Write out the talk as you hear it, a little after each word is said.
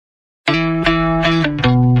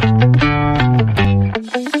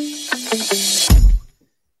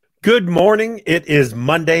Good morning. It is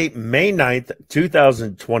Monday, May 9th,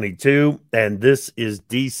 2022, and this is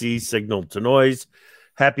DC Signal to Noise.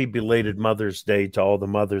 Happy belated Mother's Day to all the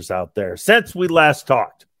mothers out there. Since we last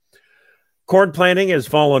talked, corn planting has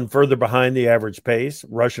fallen further behind the average pace.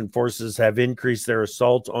 Russian forces have increased their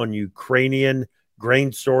assault on Ukrainian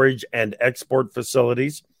grain storage and export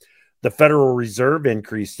facilities. The Federal Reserve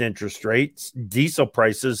increased interest rates. Diesel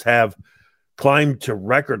prices have climbed to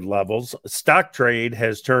record levels. Stock trade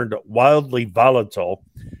has turned wildly volatile.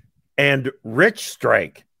 And Rich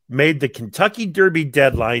Strike made the Kentucky Derby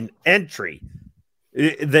deadline entry,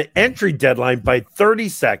 the entry deadline by 30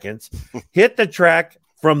 seconds, hit the track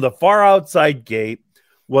from the far outside gate,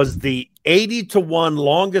 was the 80-1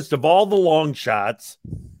 longest of all the long shots,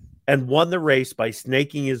 and won the race by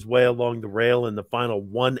snaking his way along the rail in the final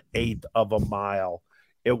 1/8 of a mile.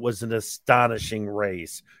 It was an astonishing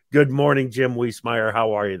race. Good morning, Jim Wiesmeyer.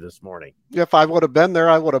 How are you this morning? If I would have been there,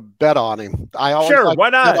 I would have bet on him. I always sure,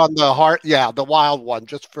 why not? Bet on the wild one,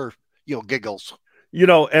 just for giggles.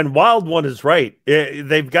 And Wild One is right.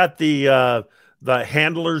 They've got the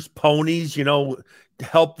handlers' ponies,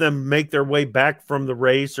 help them make their way back from the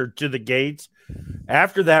race or to the gates.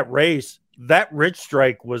 After that race, that Rich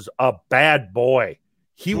Strike was a bad boy.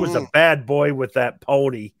 He was a bad boy with that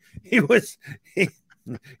pony. He was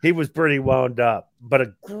pretty wound up, but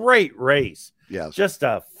a great race. Yes. Just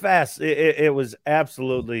a fast. It was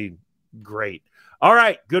absolutely great. All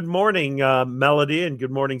right. Good morning, Melody, and good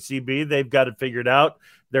morning, CB. They've got it figured out.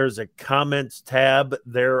 There's a comments tab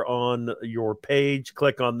there on your page.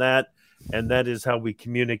 Click on that, and that is how we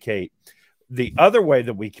communicate. The other way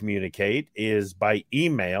that we communicate is by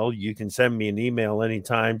email. You can send me an email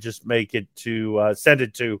anytime. Just make it to send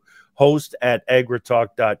it to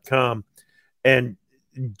host@agritalk.com. And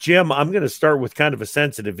Jim, I'm going to start with kind of a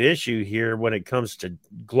sensitive issue here when it comes to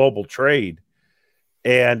global trade.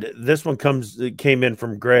 And this one came in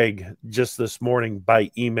from Greg just this morning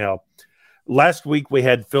by email. Last week, we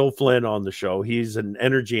had Phil Flynn on the show. He's an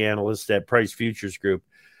energy analyst at Price Futures Group.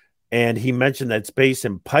 And he mentioned that space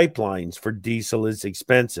in pipelines for diesel is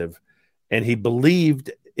expensive. And he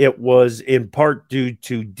believed it was in part due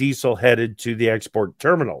to diesel headed to the export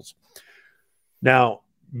terminals. Now,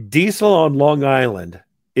 diesel on Long Island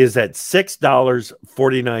is at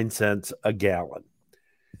 $6.49 a gallon.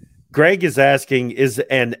 Greg is asking, is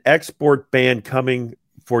an export ban coming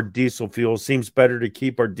for diesel fuel? Seems better to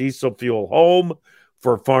keep our diesel fuel home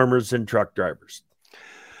for farmers and truck drivers.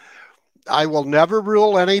 I will never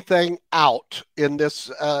rule anything out in this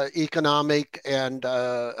economic and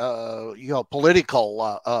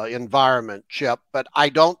political environment, Chip, but I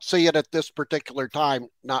don't see it at this particular time.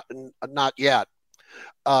 Not yet.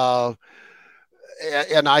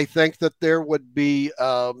 And I think that there would be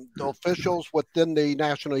officials within the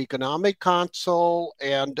National Economic Council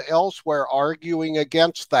and elsewhere arguing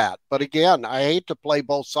against that. But again, I hate to play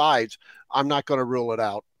both sides. I'm not going to rule it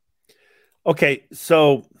out. Okay,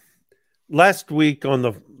 so last week on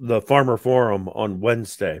the Farmer Forum on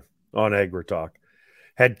Wednesday on AgriTalk,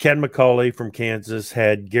 had Ken McCauley from Kansas,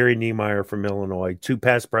 had Gary Niemeyer from Illinois, two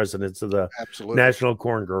past presidents of the National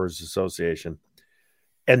Corn Growers Association.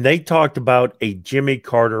 And they talked about a Jimmy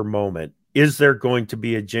Carter moment. Is there going to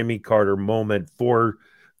be a Jimmy Carter moment for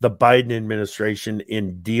the Biden administration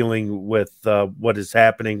in dealing with what is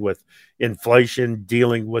happening with inflation,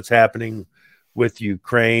 dealing what's happening with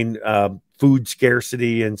Ukraine, food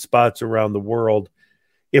scarcity in spots around the world?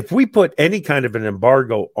 If we put any kind of an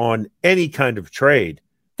embargo on any kind of trade,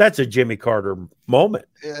 that's a Jimmy Carter moment.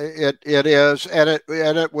 It is, and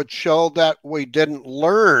it would show that we didn't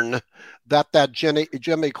learn that Jimmy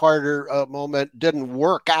Carter moment didn't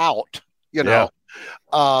work out.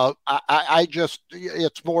 I just,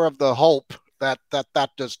 it's more of the hope that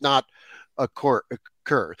does not occur.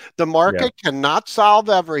 The market cannot solve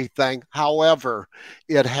everything. However,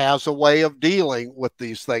 it has a way of dealing with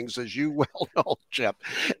these things, as you well know, Chip.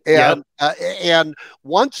 And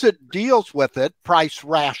once it deals with it, price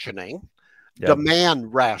rationing,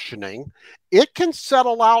 demand rationing, it can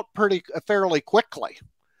settle out fairly quickly.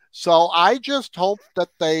 So I just hope that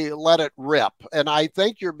they let it rip. And I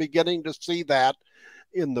think you're beginning to see that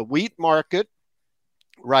in the wheat market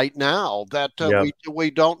right now, that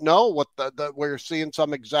we don't know what we're seeing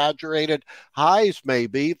some exaggerated highs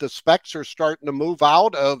maybe. The specs are starting to move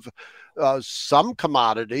out of some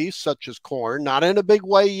commodities such as corn, not in a big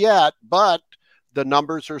way yet, but the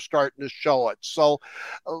numbers are starting to show it. So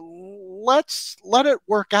let's let it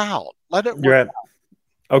work out. Let it work out.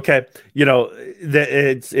 Okay.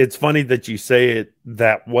 It's funny that you say it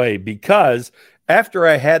that way, because after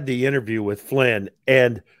I had the interview with Flynn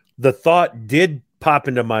and the thought did pop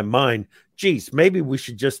into my mind, geez, maybe we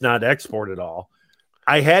should just not export it all.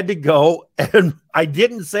 I had to go, and I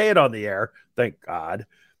didn't say it on the air, thank God.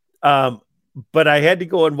 But I had to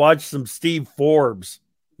go and watch some Steve Forbes,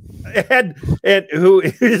 and who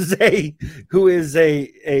is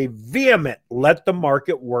a vehement let the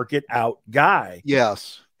market work it out guy.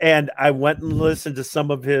 Yes. And I went and listened to some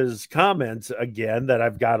of his comments again that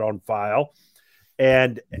I've got on file.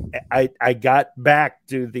 And I got back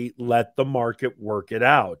to the let the market work it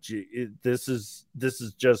out. This is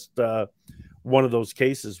just one of those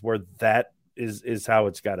cases where that is how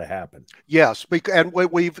it's got to happen. Yes, and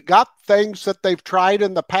we've got things that they've tried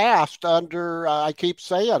in the past under, I keep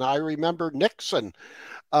saying, I remember Nixon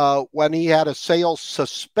when he had a sales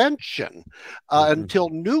suspension until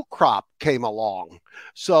new crop came along.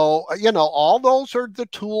 So, all those are the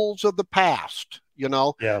tools of the past,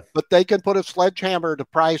 but they can put a sledgehammer to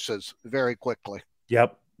prices very quickly.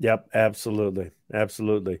 Yep, absolutely.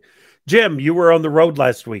 Jim, you were on the road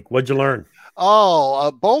last week. What'd you learn?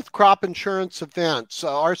 Both crop insurance events,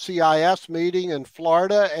 RCIS meeting in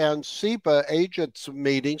Florida and SEPA agents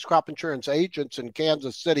meetings, crop insurance agents in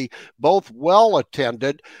Kansas City, both well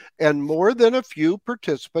attended. And more than a few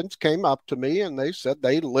participants came up to me and they said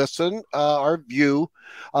they listen or view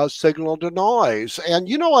Signal to Noise. And,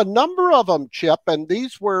 a number of them, Chip, and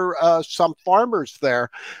these were some farmers there,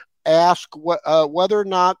 ask whether or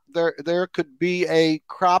not there could be a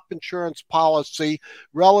crop insurance policy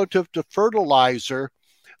relative to fertilizer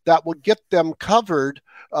that would get them covered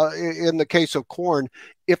in the case of corn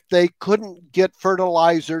if they couldn't get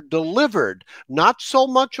fertilizer delivered. Not so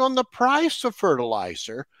much on the price of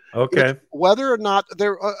fertilizer. Okay. Whether or not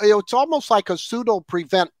it's almost like a pseudo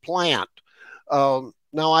prevent plant. Now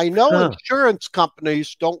I know insurance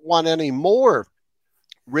companies don't want any more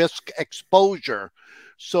risk exposure.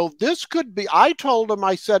 So this could be, I told him,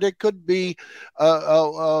 I said it could be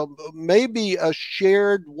maybe a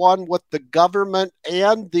shared one with the government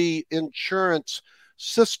and the insurance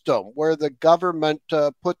system where the government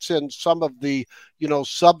puts in some of the,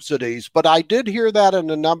 subsidies. But I did hear that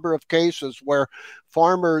in a number of cases where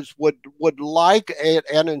farmers would like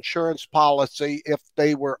an insurance policy if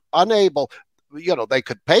they were unable, they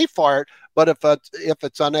could pay for it, but if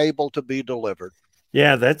it's unable to be delivered.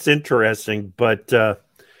 Yeah, that's interesting, but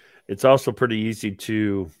it's also pretty easy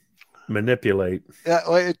to manipulate.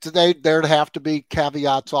 There'd have to be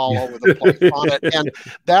caveats all over the place on it. And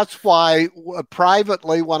that's why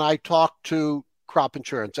privately, when I talk to crop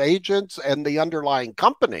insurance agents and the underlying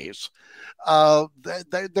companies,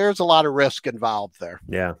 there's a lot of risk involved there.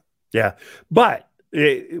 Yeah. But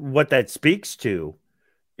what that speaks to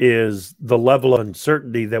is the level of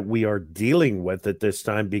uncertainty that we are dealing with at this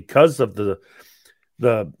time because of the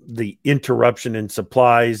interruption in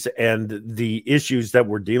supplies and the issues that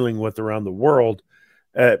we're dealing with around the world.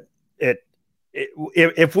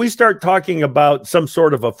 If we start talking about some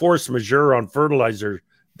sort of a force majeure on fertilizer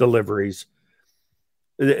deliveries,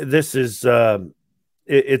 this is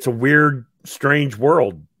it's a weird, strange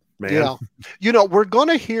world, man. Yeah, we're going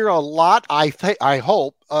to hear a lot. I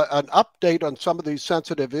hope an update on some of these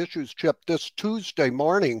sensitive issues, Chip, this Tuesday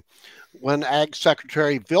morning, when Ag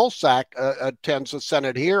Secretary Vilsack attends a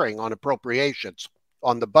Senate hearing on appropriations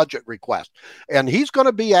on the budget request. And he's going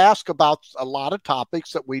to be asked about a lot of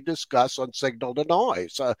topics that we discuss on Signal to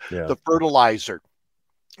Noise, the fertilizer.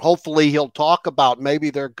 Hopefully he'll talk about maybe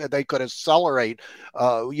they could accelerate,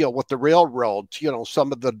 with the railroads,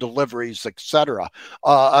 some of the deliveries, etc.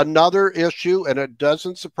 Another issue, and it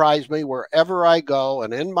doesn't surprise me wherever I go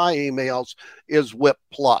and in my emails, is WIP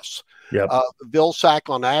Plus. Yep. Vilsack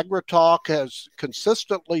on AgriTalk has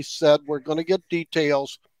consistently said we're going to get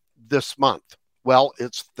details this month. Well,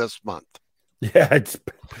 it's this month. Yeah,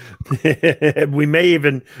 we may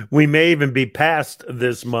even be past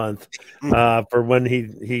this month for when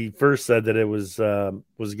he first said that it was going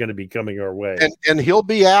to be coming our way. And he'll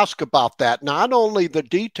be asked about that. Not only the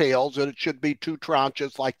details, and it should be 2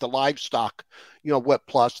 tranches like the livestock, WIP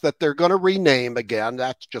Plus that they're going to rename again.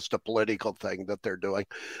 That's just a political thing that they're doing.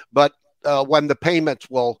 But when the payments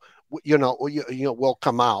will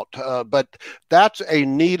come out. But that's a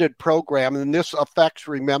needed program. And this affects,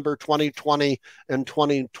 remember, 2020 and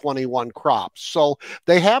 2021 crops. So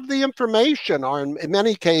they have the information, or in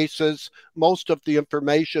many cases, most of the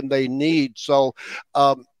information they need. So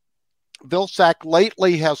Vilsack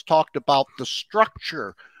lately has talked about the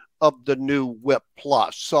structure of the new WIP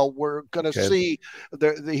Plus. So we're going to see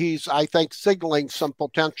he's, I think, signaling some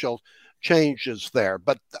potential changes there.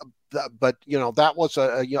 But that was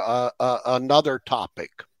another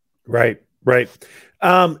topic. Right.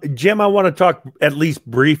 Jim, I want to talk at least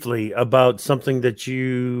briefly about something that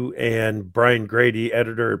you and Brian Grady,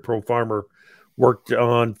 editor at Pro Farmer, worked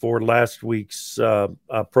on for last week's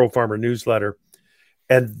Pro Farmer newsletter.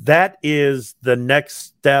 And that is the next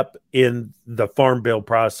step in the Farm Bill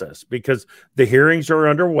process, because the hearings are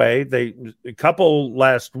underway. A couple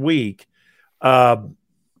last week,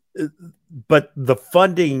 but the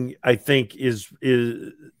funding, I think, is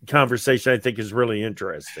conversation, I think, is really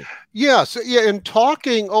interesting. Yes. Yeah. In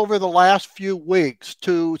talking over the last few weeks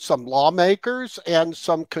to some lawmakers and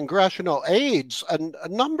some congressional aides, and a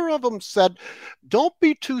number of them said, don't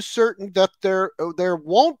be too certain that there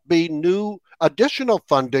won't be new additional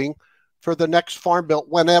funding for the next Farm Bill,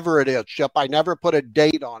 whenever it is. Chip, I never put a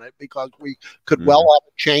date on it because we could well have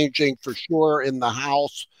it changing for sure in the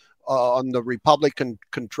House on the Republican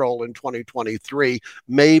control in 2023,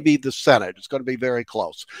 maybe the Senate. It's going to be very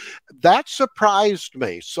close. That surprised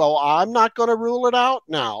me. So I'm not going to rule it out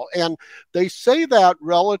now. And they say that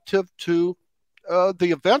relative to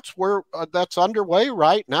the events that's underway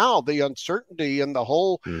right now, the uncertainty in the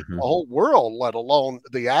whole world, let alone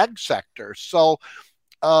the ag sector. So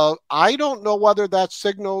I don't know whether that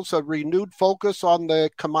signals a renewed focus on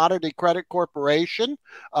the Commodity Credit Corporation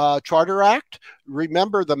Charter Act.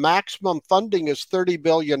 Remember, the maximum funding is $30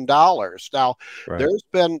 billion. Now, there's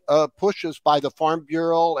been pushes by the Farm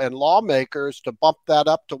Bureau and lawmakers to bump that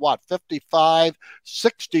up to what, $55,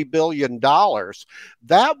 $60 billion.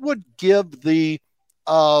 That would give the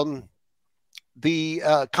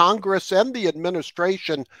Congress and the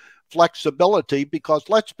administration flexibility, because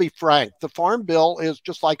let's be frank, the Farm Bill is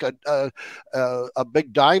just like a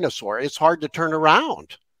big dinosaur. It's hard to turn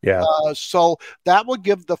around. Yeah. So that would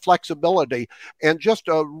give the flexibility. And just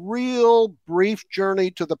a real brief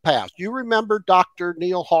journey to the past. You remember Dr.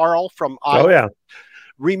 Neil Harl from Iowa? Oh, yeah.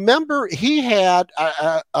 Remember, he had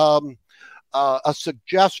a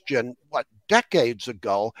suggestion, decades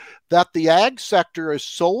ago, that the ag sector is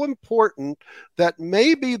so important that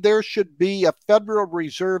maybe there should be a Federal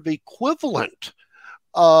Reserve equivalent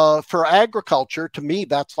for agriculture. To me,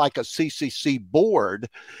 that's like a CCC board,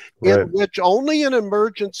 in which only in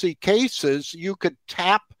emergency cases you could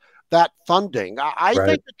tap that funding. I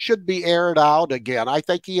think it should be aired out again. I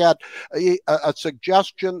think he had a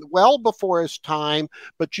suggestion well before his time,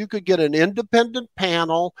 but you could get an independent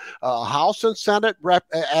panel, House and Senate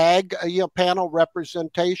ag panel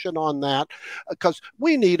representation on that, because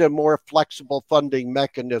we need a more flexible funding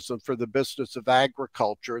mechanism for the business of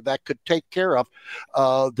agriculture that could take care of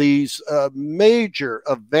these major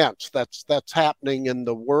events that's happening in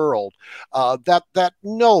the world that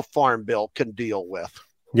no Farm Bill can deal with.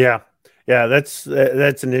 Yeah, that's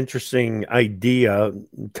an interesting idea,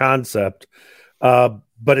 concept,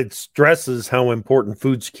 but it stresses how important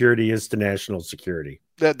food security is to national security.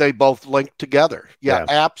 They both link together. Yeah,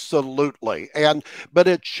 absolutely. But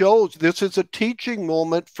it shows this is a teaching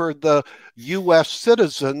moment for the U.S.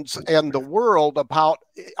 citizens and the world about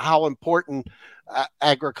how important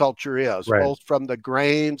agriculture is, both from the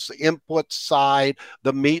grains, the input side,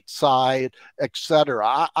 the meat side,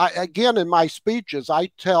 etc. Again, in my speeches, I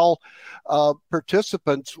tell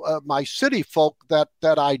participants, my city folk that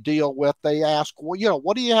I deal with, they ask, well,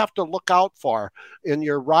 what do you have to look out for in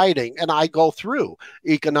your writing? And I go through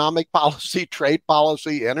economic policy, trade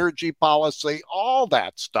policy, energy policy, all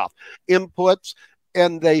that stuff, inputs,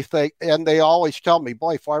 and they always tell me,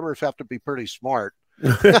 boy, farmers have to be pretty smart.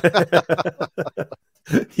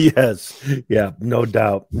 Yes. Yeah, no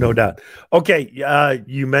doubt. Okay.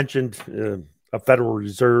 You mentioned a Federal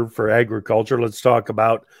Reserve for agriculture. Let's talk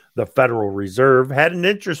about the Federal Reserve. Had an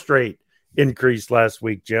interest rate increase last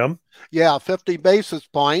week, Jim. Yeah, 50 basis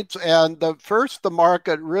points. And the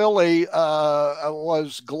market really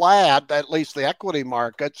was glad, at least the equity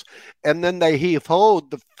markets, and then they heave-hoed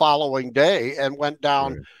the following day and went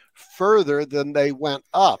down further than they went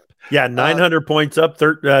up. Yeah, 900 points up,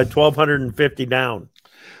 1,250 down.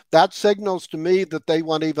 That signals to me that they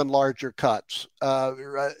want even larger cuts.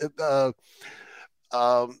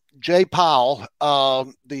 Jay Powell,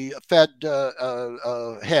 the Fed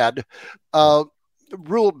head,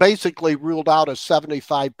 basically ruled out a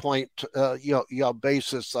 75-point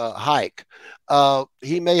basis hike.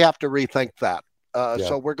 He may have to rethink that.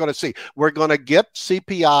 So we're going to see. We're going to get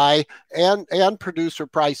CPI and producer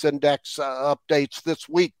price index updates this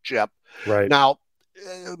week, Chip. Right. Now,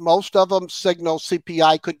 most of them signal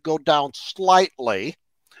CPI could go down slightly.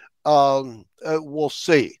 We'll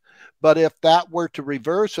see. But if that were to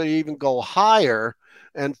reverse and even go higher,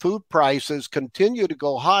 and food prices continue to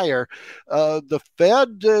go higher, the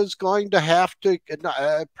Fed is going to have to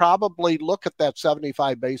probably look at that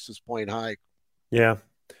 75 basis point hike. Yeah.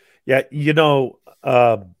 Yeah,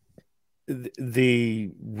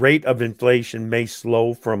 the rate of inflation may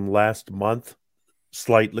slow from last month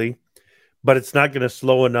slightly, but it's not going to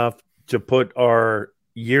slow enough to put our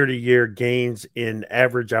year-to-year gains in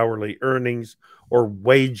average hourly earnings or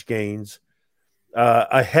wage gains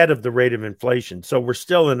ahead of the rate of inflation. So we're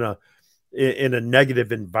still in a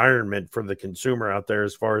negative environment for the consumer out there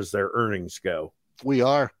as far as their earnings go. We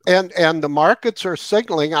are. And the markets are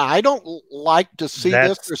signaling. I don't like to see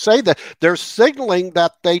this or say that. They're signaling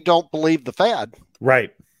that they don't believe the Fed.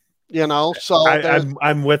 Right. So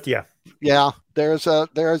I'm with you. Yeah, there's a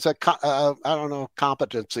I don't know,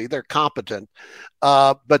 competency. They're competent,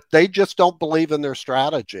 but they just don't believe in their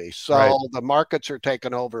strategy. So right. The markets are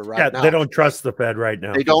taking over right now. They don't trust the Fed right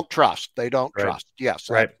now. They don't trust. Yes,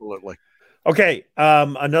 right. Absolutely. Okay.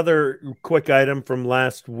 Another quick item from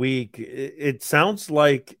last week. It sounds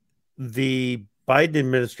like the Biden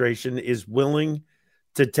administration is willing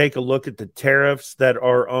to take a look at the tariffs that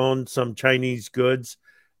are on some Chinese goods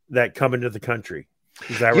that come into the country.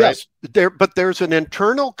 Is that right? Yes, but there's an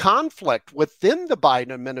internal conflict within the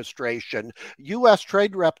Biden administration. U.S.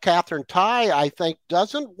 Trade Rep Catherine Tai, I think,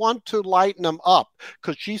 doesn't want to lighten them up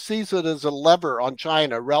because she sees it as a lever on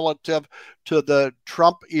China relative to the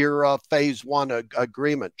Trump era phase one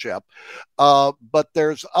agreement, Chip. But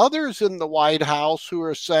there's others in the White House who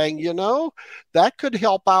are saying, that could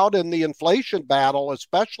help out in the inflation battle,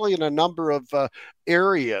 especially in a number of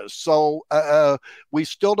areas. So we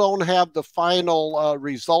still don't have the final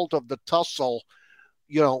result of the tussle,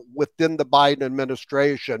 within the Biden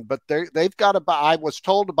administration. But they've got I was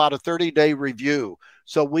told about a 30-day review.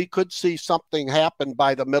 So we could see something happen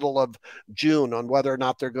by the middle of June on whether or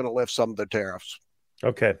not they're going to lift some of the tariffs.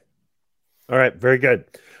 Okay. All right. Very good.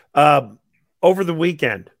 Over the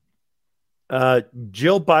weekend,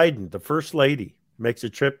 Jill Biden, the First Lady, makes a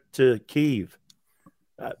trip to Kyiv.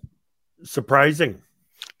 Surprising.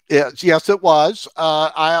 Yes, it was.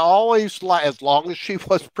 I always as long as she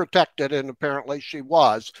was protected, and apparently she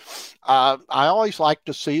was, I always like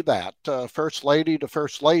to see that First Lady to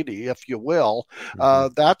First Lady, if you will.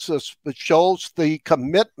 It shows the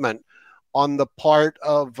commitment on the part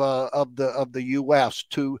of the U.S.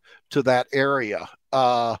 to that area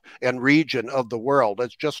and region of the world.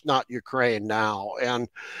 It's just not Ukraine now. And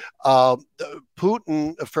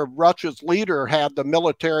Putin, for Russia's leader, had the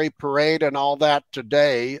military parade and all that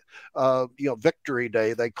today, Victory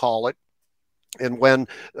Day, they call it, and when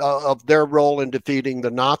of their role in defeating the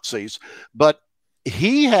Nazis. But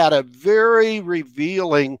he had a very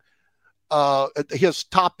revealing his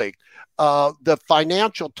topic. The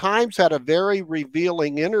Financial Times had a very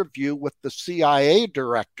revealing interview with the CIA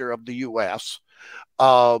director of the U.S.,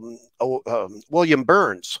 William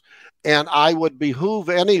Burns. And I would behoove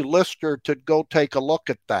any listener to go take a look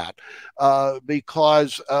at that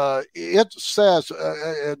because it says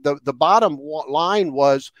the bottom line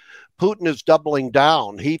was Putin is doubling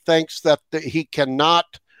down. He thinks that he cannot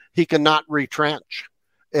retrench.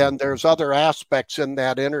 And there's other aspects in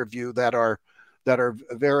that interview that are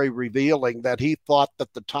very revealing, that he thought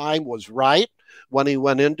that the time was right when he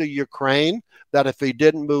went into Ukraine, that if he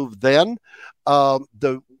didn't move then,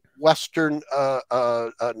 the Western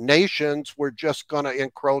nations were just going to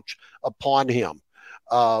encroach upon him.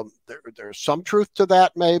 There's some truth to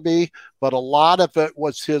that, maybe, but a lot of it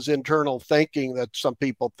was his internal thinking that some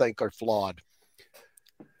people think are flawed.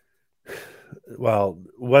 Well,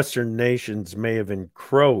 Western nations may have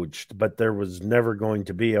encroached, but there was never going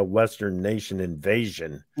to be a Western nation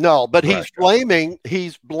invasion. No, but he's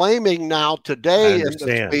blaming now today in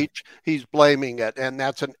the speech. He's blaming it, and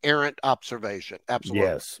that's an errant observation. Absolutely.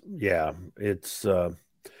 Yes. Yeah. It's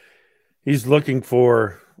he's looking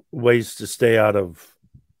for ways to stay out of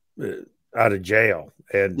jail,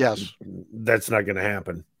 and yes, that's not going to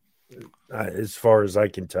happen. As far as I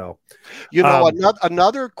can tell.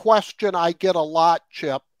 Another question I get a lot,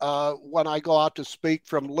 Chip, when I go out to speak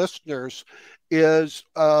from listeners is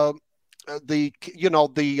the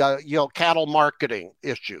cattle marketing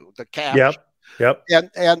issue, the cash. Yep.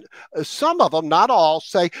 And some of them, not all,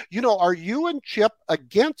 say, are you and Chip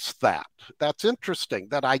against that? That's interesting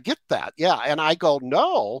that I get that. Yeah. And I go,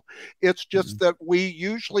 no, it's just that we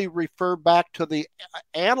usually refer back to the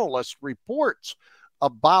analyst reports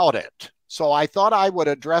about it. So I thought I would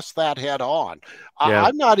address that head on. Yeah.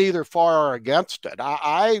 I'm not either for or against it.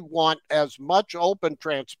 I want as much open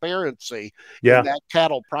transparency in that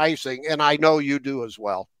cattle pricing, and I know you do as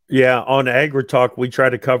well. Yeah, on AgriTalk, we try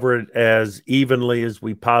to cover it as evenly as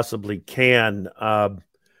we possibly can.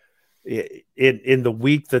 In the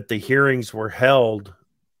week that the hearings were held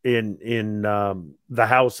in the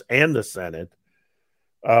House and the Senate,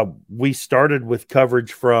 we started with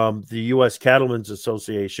coverage from the U.S. Cattlemen's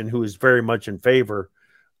Association, who is very much in favor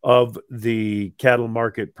of the Cattle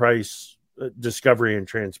Market Price Discovery and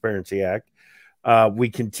Transparency Act. We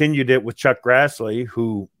continued it with Chuck Grassley,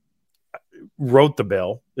 who wrote the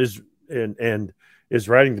bill, is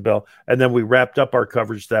writing the bill. And then we wrapped up our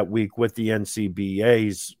coverage that week with the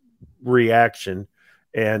NCBA's reaction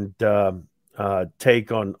and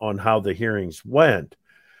take on how the hearings went.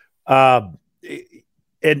 And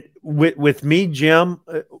with me, Jim,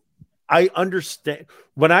 I understand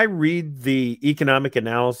when I read the economic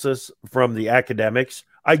analysis from the academics,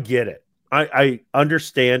 I get it. I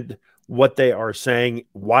understand what they are saying,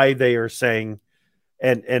 why they are saying,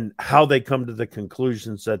 and how they come to the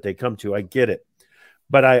conclusions that they come to. I get it.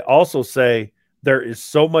 But I also say there is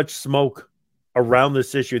so much smoke around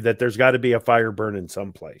this issue that there's got to be a fire burning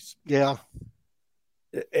someplace. Yeah.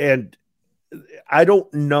 And I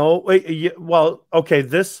don't know. Well, okay,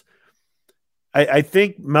 I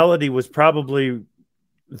think Melody was probably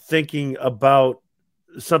thinking about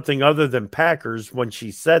something other than Packers when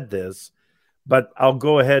she said this, but I'll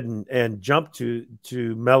go ahead and jump to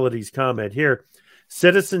Melody's comment here.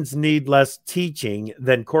 Citizens need less teaching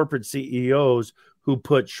than corporate CEOs who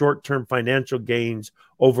put short-term financial gains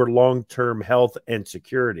over long-term health and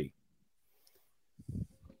security.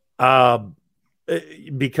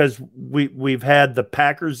 Because we've had the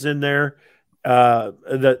Packers in there,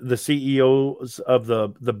 the CEOs of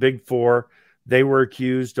the Big Four, they were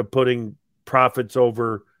accused of putting profits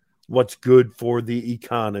over what's good for the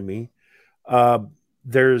economy. When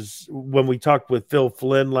we talked with Phil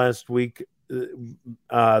Flynn last week,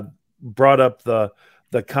 brought up the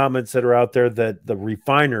comments that are out there that the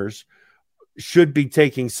refiners should be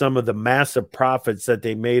taking some of the massive profits that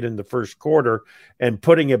they made in the first quarter and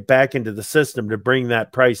putting it back into the system to bring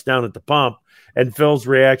that price down at the pump. And Phil's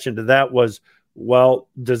reaction to that was, well,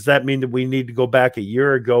 does that mean that we need to go back a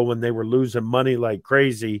year ago when they were losing money like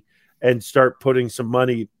crazy and start putting some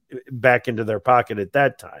money back into their pocket at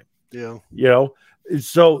that time? Yeah.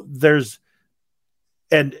 So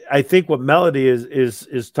and I think what Melody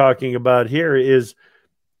is talking about here is,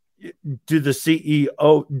 do the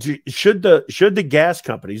CEO, should the gas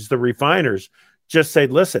companies, the refiners, just say,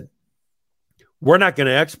 listen, we're not going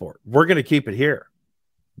to export. We're going to keep it here.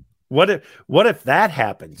 What if that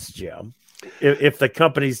happens, Jim? If the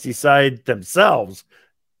companies decide themselves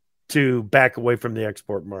to back away from the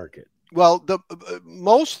export market? Well,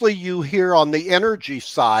 mostly you hear on the energy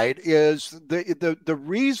side is the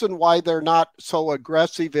reason why they're not so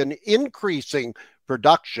aggressive in increasing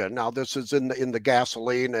production. Now, this is in the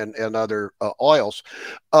gasoline and other oils,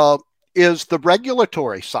 is the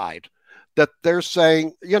regulatory side. That they're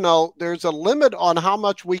saying, there's a limit on how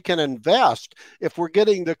much we can invest. If we're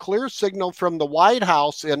getting the clear signal from the White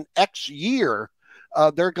House in X year,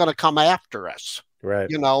 they're going to come after us. Right.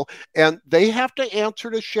 And they have to answer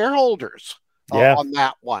to shareholders on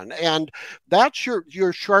that one. And that's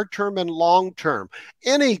your short-term and long-term.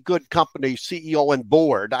 Any good company, CEO and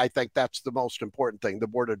board, I think that's the most important thing, the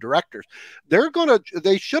board of directors,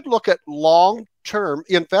 they should look at long-term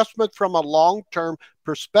investment from a long-term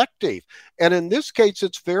perspective. And in this case,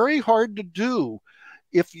 it's very hard to do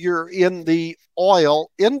if you're in the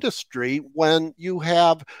oil industry when you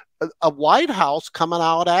have a White House coming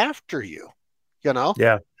out after you.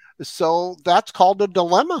 Yeah. So that's called a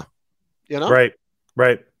dilemma, Right.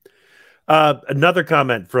 Another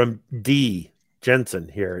comment from D. Jensen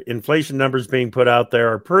here. Inflation numbers being put out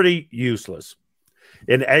there are pretty useless.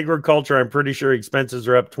 In agriculture, I'm pretty sure expenses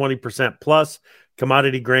are up 20% plus.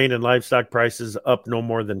 Commodity grain and livestock prices up no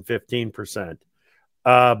more than 15%.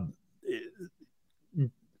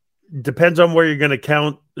 Depends on where you're going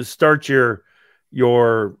to start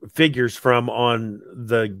your figures from on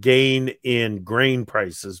the gain in grain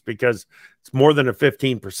prices, because it's more than a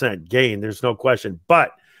 15% gain. There's no question.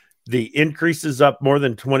 But the increase is up more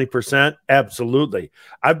than 20%. Absolutely.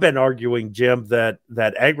 I've been arguing, Jim, that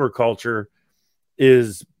agriculture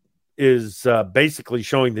is basically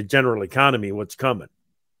showing the general economy what's coming.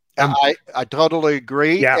 I totally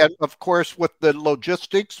agree. Yeah. And of course, with the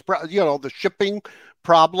logistics, the shipping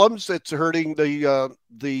problems, it's hurting the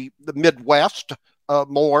Midwest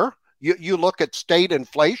more. You look at state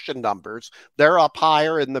inflation numbers, they're up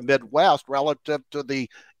higher in the Midwest relative to the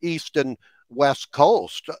East and West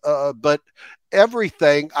Coast. But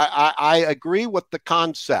everything, I agree with the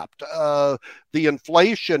concept. The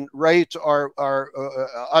inflation rates are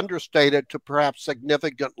understated to perhaps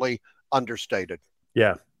significantly understated.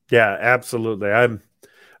 Yeah, absolutely.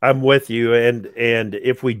 I'm with you. And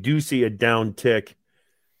if we do see a downtick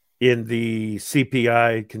in the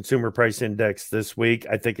CPI, Consumer Price Index, this week,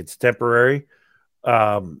 I think it's temporary.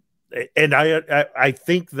 And I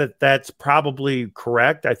think that's probably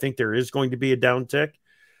correct. I think there is going to be a downtick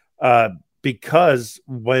because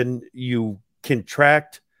when you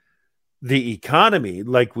contract the economy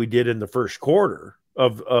like we did in the first quarter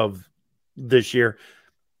of this year,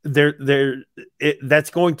 that's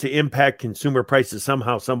going to impact consumer prices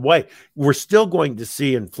somehow, some way. We're still going to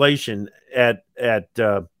see inflation at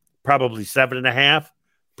probably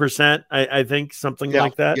 7.5%. I think something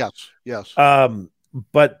like that. Yes.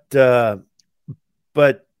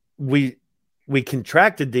 But we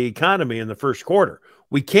contracted the economy in the first quarter.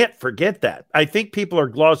 We can't forget that. I think people are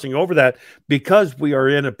glossing over that because we are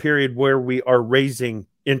in a period where we are raising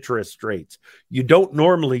interest rates. You don't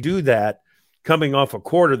normally do that coming off a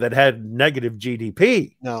quarter that had negative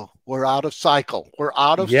GDP. No, we're out of cycle.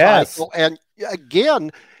 Cycle. And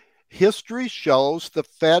again, history shows the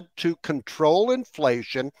Fed, to control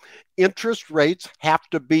inflation, interest rates have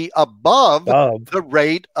to be above the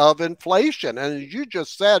rate of inflation. And as you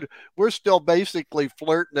just said, we're still basically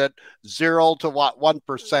flirting at 0 to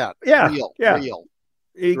 1%. Real.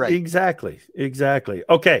 Exactly.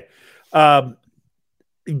 Okay. No,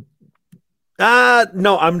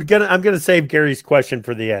 I'm gonna save Gary's question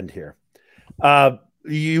for the end here.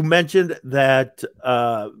 You mentioned that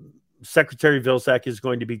Secretary Vilsack is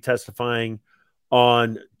going to be testifying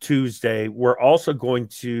on Tuesday. We're also going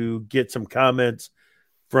to get some comments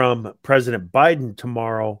from President Biden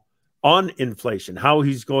tomorrow on inflation, how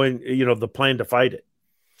he's going, the plan to fight it.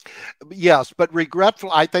 Yes, but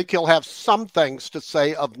regretful, I think he'll have some things to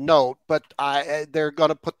say of note, but they're going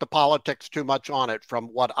to put the politics too much on it from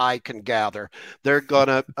what I can gather. They're going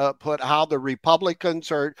to put how the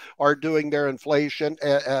Republicans are doing their inflation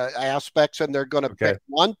aspects, and they're going to pick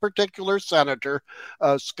one particular senator,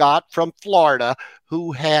 Scott from Florida,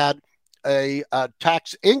 who had a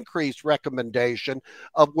tax increase recommendation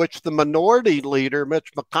of which the minority leader,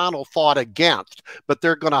 Mitch McConnell, fought against, but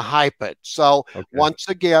they're going to hype it. So once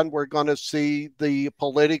again, we're going to see the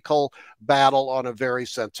political battle on a very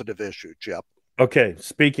sensitive issue, Chip. Okay.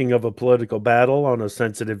 Speaking of a political battle on a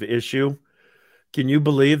sensitive issue, can you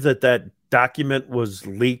believe that document was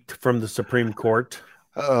leaked from the Supreme Court?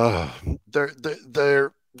 No.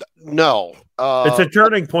 It's a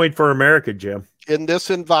turning point for America, Jim. In this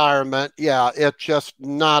environment, it's just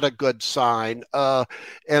not a good sign.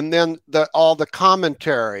 And then all the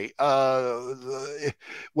commentary,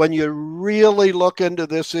 when you really look into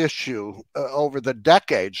this issue over the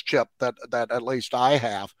decades, Chip, that at least I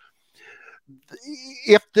have,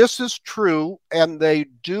 if this is true and they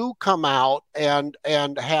do come out and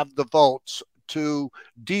have the votes to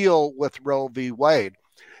deal with Roe v. Wade,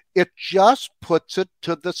 it just puts it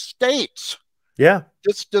to the states. Yeah.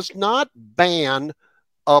 This does not ban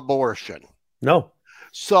abortion. No.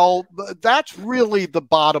 So that's really the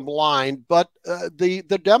bottom line. But the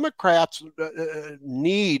Democrats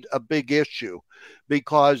need a big issue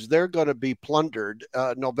because they're going to be plundered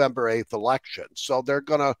November 8th election. So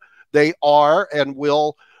they are and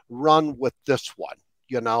will run with this one,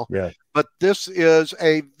 Yeah. But this is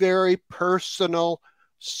a very personal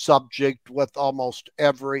subject with almost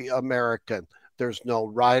every American. There's no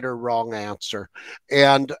right or wrong answer.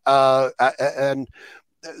 And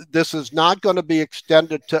this is not going to be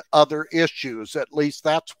extended to other issues. At least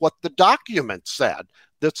that's what the document said.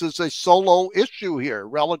 This is a solo issue here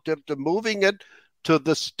relative to moving it to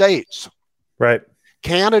the states. Right.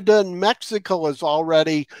 Canada and Mexico has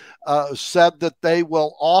already said that they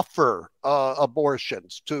will offer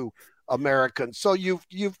abortions to Americans. So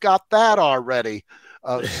you've got that already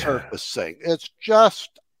surfacing. It's just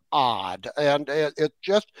odd, and it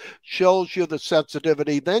just shows you the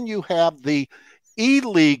sensitivity. Then you have the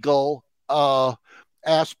illegal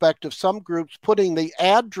aspect of some groups putting the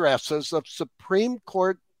addresses of Supreme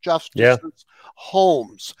Court justices'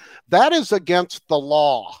 homes. That is against the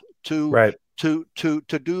law to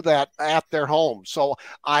do that at their home. So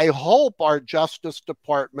I hope our Justice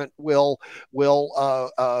Department will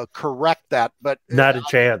correct that. But not a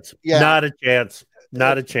chance. Not a chance.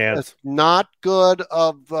 Not a chance. It's not good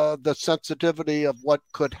of the sensitivity of what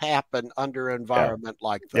could happen under an environment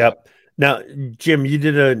like that. Yep. Now, Jim, you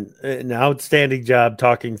did an outstanding job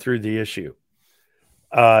talking through the issue.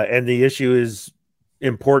 And the issue is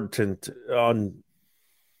important on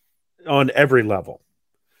every level.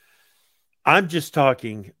 I'm just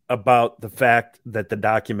talking about the fact that the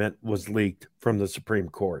document was leaked from the Supreme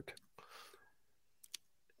Court.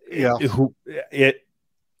 Yeah.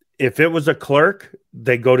 If it was a clerk,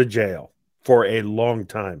 they go to jail for a long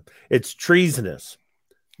time. It's treasonous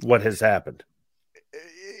what has happened.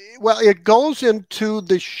 Well, it goes into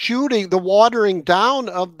the shooting, the watering down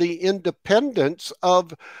of the independence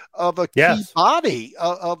of a key body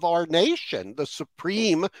of our nation, the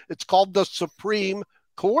Supreme. It's called the Supreme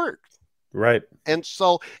Court. Right. And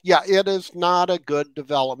so, it is not a good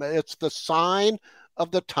development. It's the sign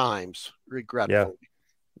of the times, regretfully.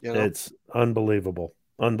 Yeah. It's unbelievable.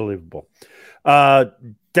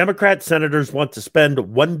 Democrat senators want to spend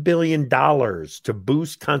 $1 billion to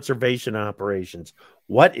boost conservation operations.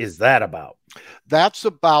 What is that about? That's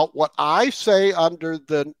about what I say under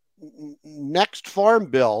the next farm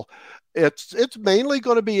bill. It's mainly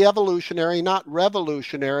going to be evolutionary, not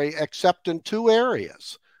revolutionary, except in two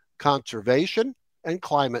areas: conservation and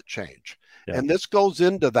climate change. Yeah. And this goes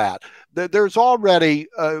into that. There's already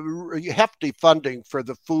hefty funding for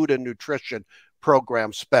the food and nutrition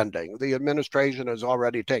program spending. The administration has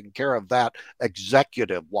already taken care of that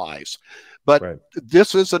executive-wise. But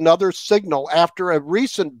this is another signal after a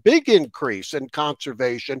recent big increase in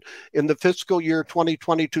conservation in the fiscal year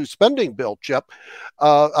 2022 spending bill, Chip.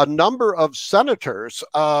 A number of senators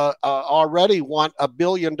already want $1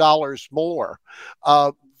 billion more.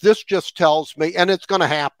 This just tells me, and it's going to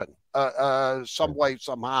happen some way,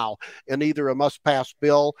 somehow, in either a must-pass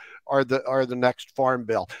bill or the next farm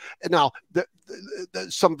bill. Now,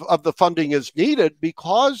 some of the funding is needed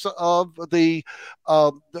because of the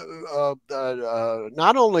not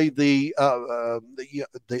only the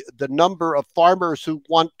number of farmers who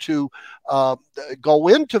want to go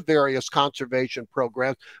into various conservation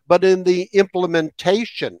programs, but in the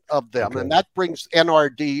implementation of them, and that brings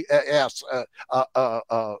NRDS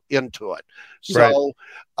into it. So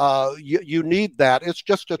you need that. It's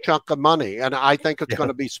just a chunk of money, and I think it's going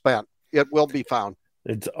to be spent. It will be found.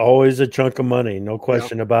 It's always a chunk of money, no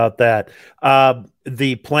question about that.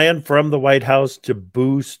 The plan from the White House to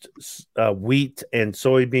boost wheat and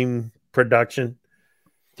soybean production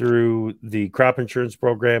through the crop insurance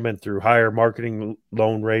program and through higher marketing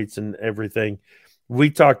loan rates and everything. We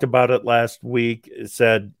talked about it last week. It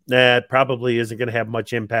said, it probably isn't going to have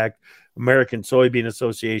much impact. American Soybean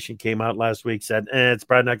Association came out last week, said, it's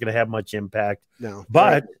probably not going to have much impact. No,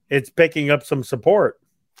 but it's picking up some support.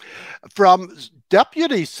 From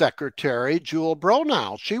Deputy Secretary Jewel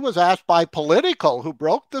Bronow. She was asked by Politico, who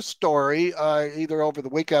broke the story either over the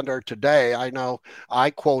weekend or today. I know I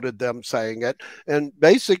quoted them saying it. And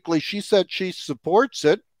basically, she said she supports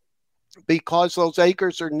it because those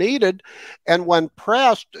acres are needed. And when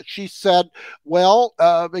pressed, she said, well,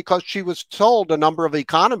 because she was told, a number of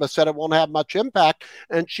economists said it won't have much impact.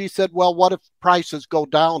 And she said, well, what if prices go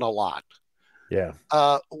down a lot? Yeah.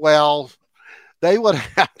 Well, they would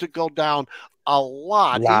have to go down a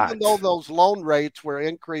lot, even though those loan rates were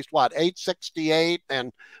increased, 868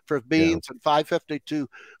 and for beans and 552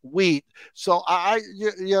 wheat. So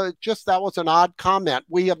that was an odd comment.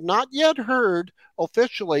 We have not yet heard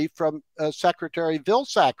officially from Secretary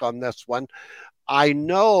Vilsack on this one. I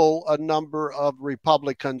know a number of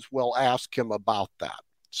Republicans will ask him about that.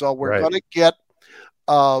 So we're going to get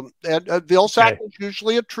and Vilsack is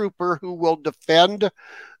usually a trooper who will defend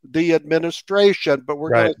the administration, but we're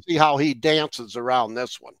going to see how he dances around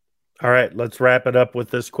this one. All right, let's wrap it up with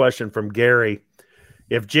this question from Gary.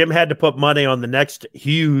 If Jim had to put money on the next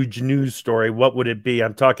huge news story, what would it be?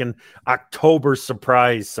 I'm talking October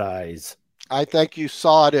surprise size. I think you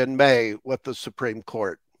saw it in May with the Supreme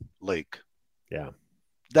Court leak. Yeah.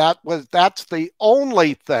 That's the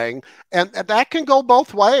only thing, and that can go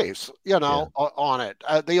both ways, on it.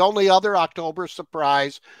 The only other October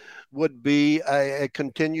surprise would be a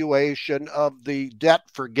continuation of the debt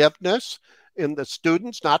forgiveness in the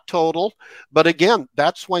students, not total, but again,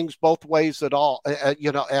 that swings both ways at all,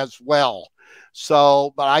 as well.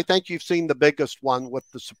 So, but I think you've seen the biggest one with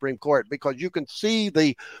the Supreme Court, because you can see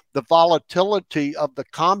the volatility of the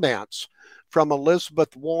comments from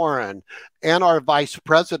Elizabeth Warren and our vice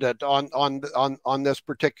president on this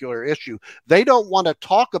particular issue. They don't want to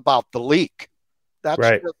talk about the leak. That's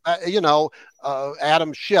right.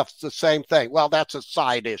 Adam Schiff's the same thing. Well, that's a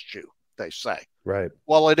side issue, they say. Right.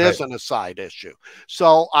 Well, it isn't a side issue.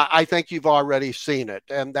 So I think you've already seen it,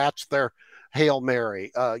 and that's their Hail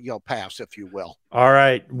Mary, pass, if you will. All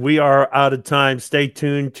right. We are out of time. Stay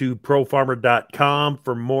tuned to profarmer.com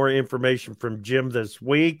for more information from Jim this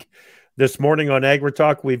week. This morning on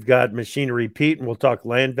AgriTalk, we've got Machinery Pete, and we'll talk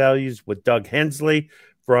land values with Doug Hensley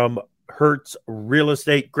from Hertz Real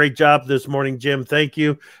Estate. Great job this morning, Jim. Thank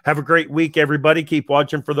you. Have a great week, everybody. Keep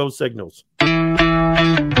watching for those signals.